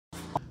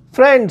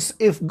Friends,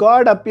 if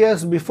God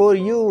appears before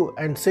you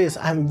and says,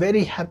 I am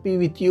very happy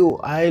with you,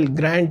 I'll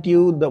grant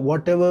you the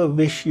whatever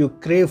wish you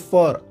crave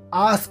for,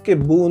 ask a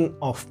boon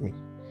of me.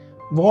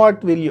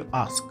 What will you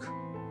ask?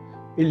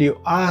 Will you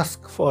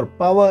ask for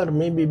power,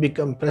 maybe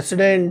become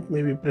president,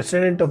 maybe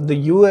president of the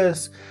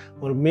US,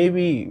 or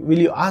maybe will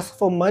you ask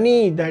for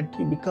money that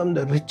you become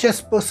the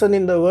richest person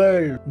in the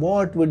world?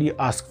 What would you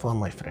ask for,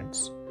 my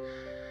friends?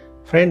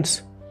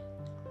 Friends,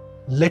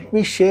 let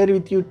me share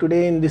with you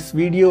today in this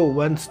video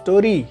one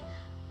story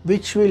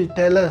which will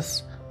tell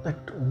us that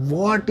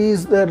what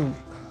is the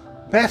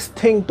best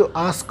thing to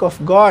ask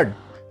of God.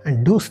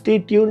 And do stay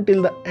tuned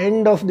till the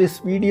end of this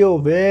video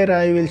where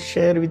I will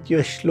share with you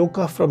a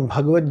shloka from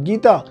Bhagavad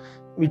Gita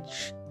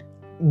which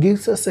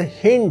gives us a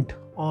hint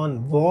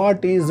on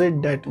what is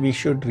it that we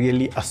should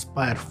really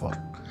aspire for.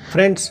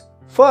 Friends,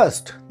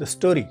 first the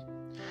story.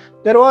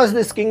 There was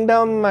this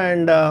kingdom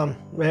and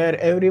where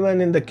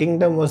everyone in the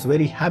kingdom was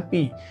very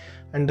happy,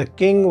 and the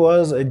king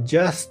was a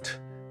just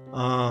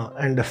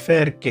and a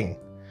fair king.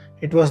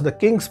 It was the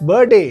king's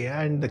birthday,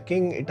 and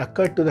it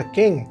occurred to the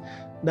king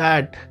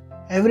that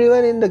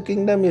everyone in the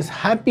kingdom is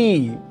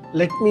happy.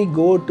 Let me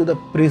go to the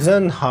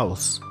prison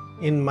house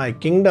in my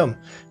kingdom.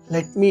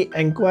 Let me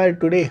inquire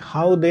today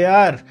how they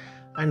are,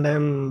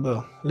 and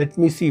let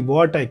me see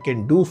what I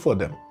can do for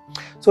them.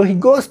 So he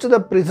goes to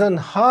the prison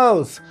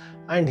house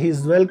and he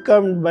is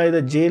welcomed by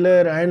the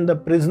jailer and the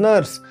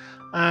prisoners.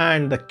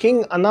 And the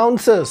king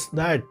announces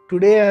that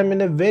today I am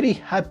in a very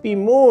happy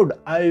mood.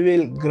 I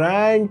will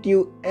grant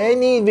you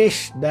any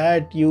wish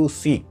that you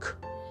seek.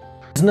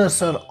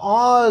 Prisoners are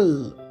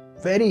all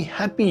very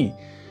happy.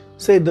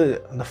 Say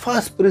the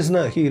first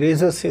prisoner, he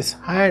raises his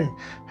hand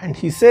and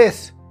he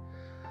says,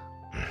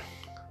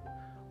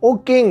 O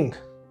king,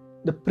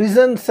 the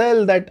prison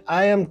cell that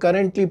I am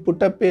currently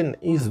put up in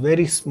is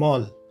very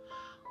small.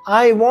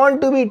 I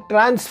want to be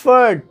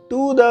transferred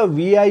to the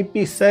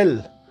VIP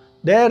cell.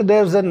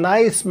 There's a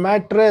nice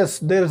mattress,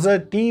 there's a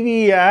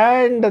TV,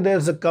 and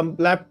there's a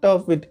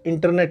laptop with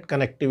internet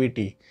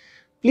connectivity.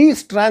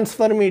 Please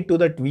transfer me to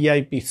that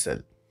VIP cell.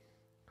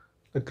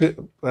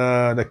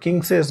 The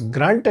king says,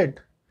 granted.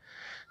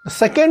 The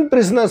second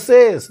prisoner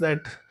says that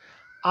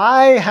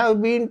I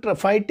have been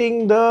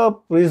fighting the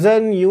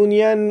prison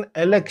union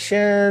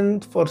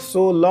election for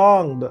so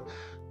long,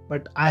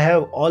 but I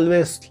have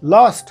always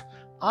lost.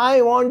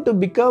 I want to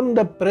become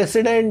the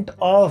president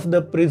of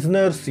the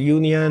prisoners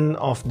union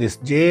of this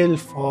jail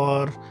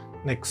for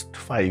next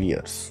 5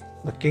 years.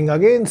 The king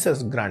again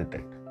says,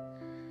 granted.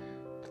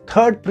 The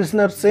third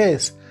prisoner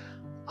says,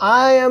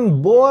 I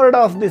am bored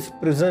of this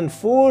prison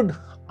food.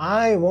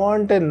 I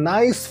want a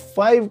nice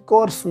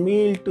 5-course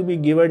meal to be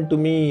given to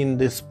me in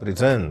this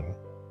prison.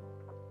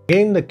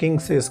 Again the king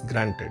says,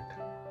 granted.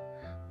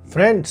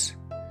 Friends,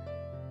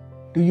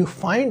 do you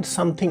find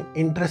something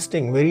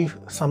interesting,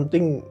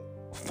 something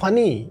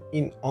funny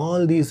in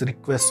all these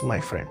requests, my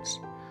friends?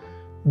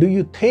 Do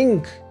you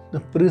think the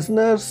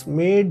prisoners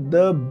made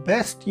the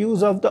best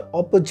use of the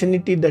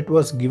opportunity that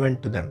was given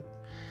to them?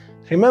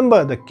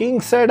 Remember, the king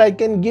said, I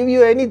can give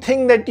you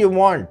anything that you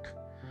want.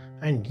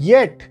 And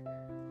yet,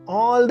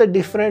 all the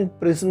different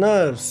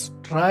prisoners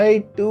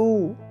tried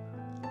to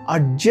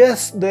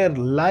adjust their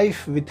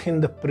life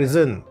within the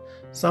prison.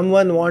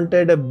 Someone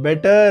wanted a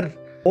better,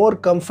 more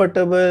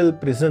comfortable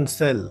prison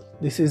cell.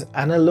 This is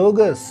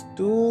analogous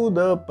to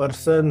the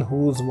person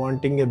who's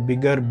wanting a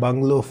bigger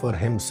bungalow for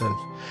himself.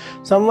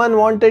 Someone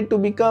wanted to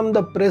become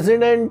the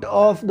president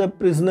of the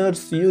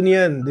prisoners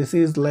union. This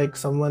is like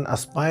someone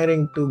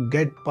aspiring to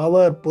get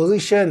power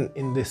position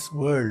in this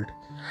world.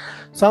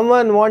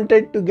 Someone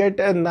wanted to get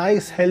a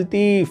nice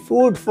healthy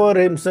food for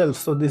himself.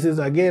 So this is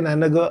again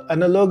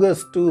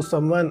analogous to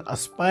someone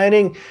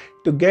aspiring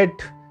to get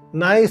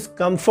nice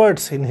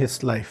comforts in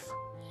his life.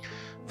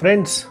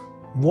 Friends,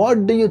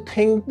 what do you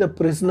think the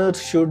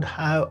prisoners should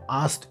have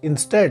asked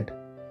instead?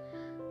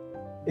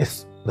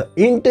 If the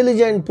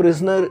intelligent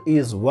prisoner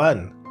is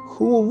one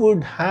who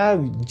would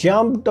have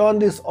jumped on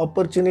this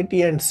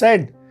opportunity and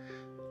said,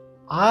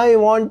 I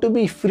want to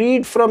be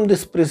freed from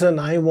this prison.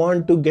 I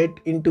want to get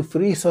into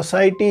free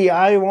society.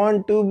 I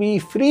want to be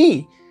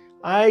free.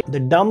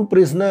 The dumb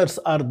prisoners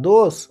are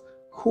those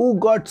who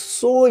got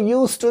so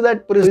used to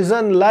that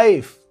prison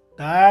life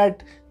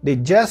that they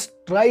just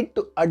tried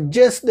to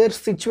adjust their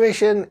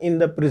situation in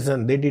the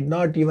prison. They did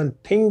not even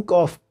think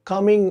of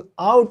coming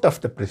out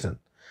of the prison.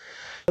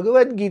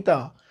 Bhagavad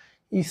Gita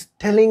is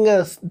telling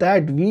us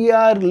that we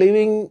are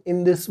living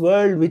in this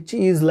world which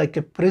is like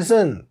a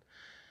prison.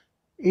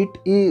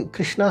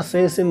 Krishna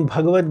says in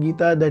Bhagavad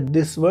Gita that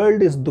this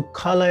world is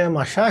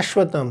dukkhalayam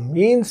ashashvatam,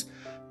 means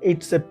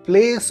it's a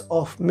place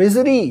of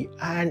misery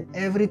and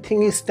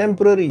everything is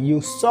temporary. You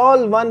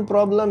solve one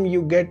problem,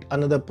 you get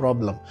another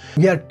problem.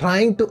 We are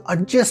trying to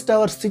adjust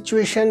our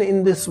situation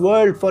in this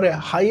world for a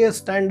higher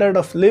standard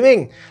of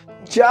living,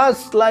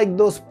 just like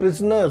those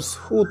prisoners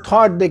who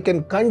thought they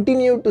can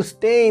continue to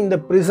stay in the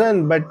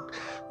prison but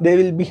they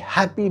will be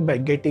happy by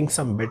getting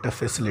some better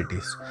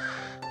facilities.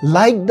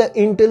 Like the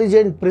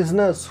intelligent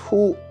prisoners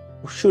who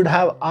should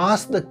have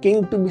asked the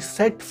king to be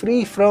set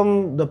free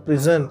from the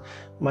prison.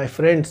 My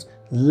friends,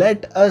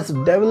 let us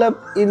develop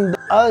in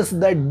us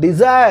that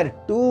desire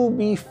to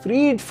be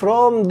freed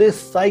from this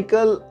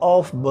cycle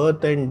of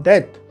birth and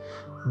death.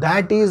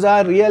 That is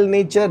our real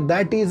nature,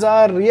 that is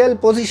our real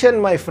position,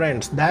 my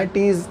friends. That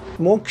is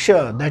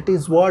moksha, that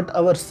is what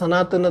our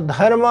Sanatana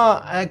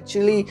Dharma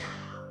actually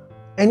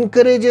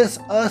encourages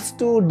us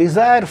to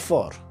desire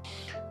for.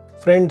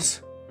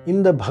 Friends,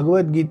 in the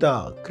Bhagavad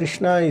Gita,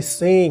 Krishna is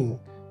saying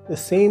the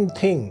same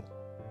thing.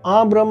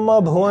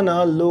 Abrahma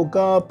bhuvana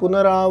loka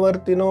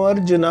punaravartino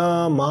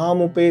arjuna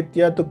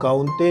mamupetya tu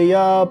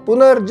kaunteya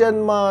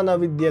punarjanma na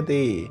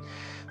vidyate.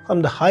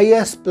 From the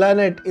highest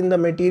planet in the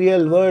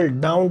material world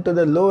down to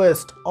the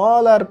lowest,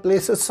 all are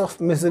places of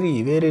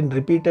misery wherein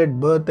repeated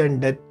birth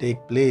and death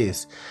take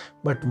place.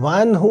 But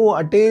one who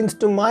attains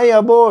to my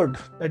abode,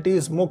 that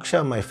is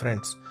moksha, my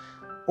friends,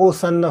 O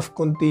son of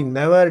Kunti,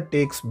 never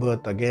takes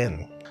birth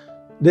again.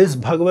 This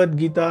Bhagavad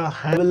Gita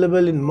is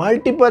available in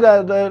multiple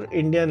other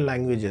Indian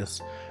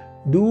languages.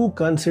 Do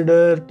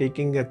consider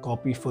taking a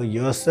copy for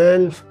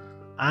yourself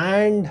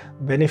and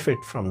benefit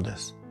from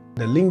this.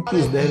 The link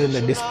is there in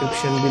the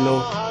description below.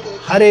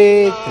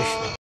 Hare Krishna.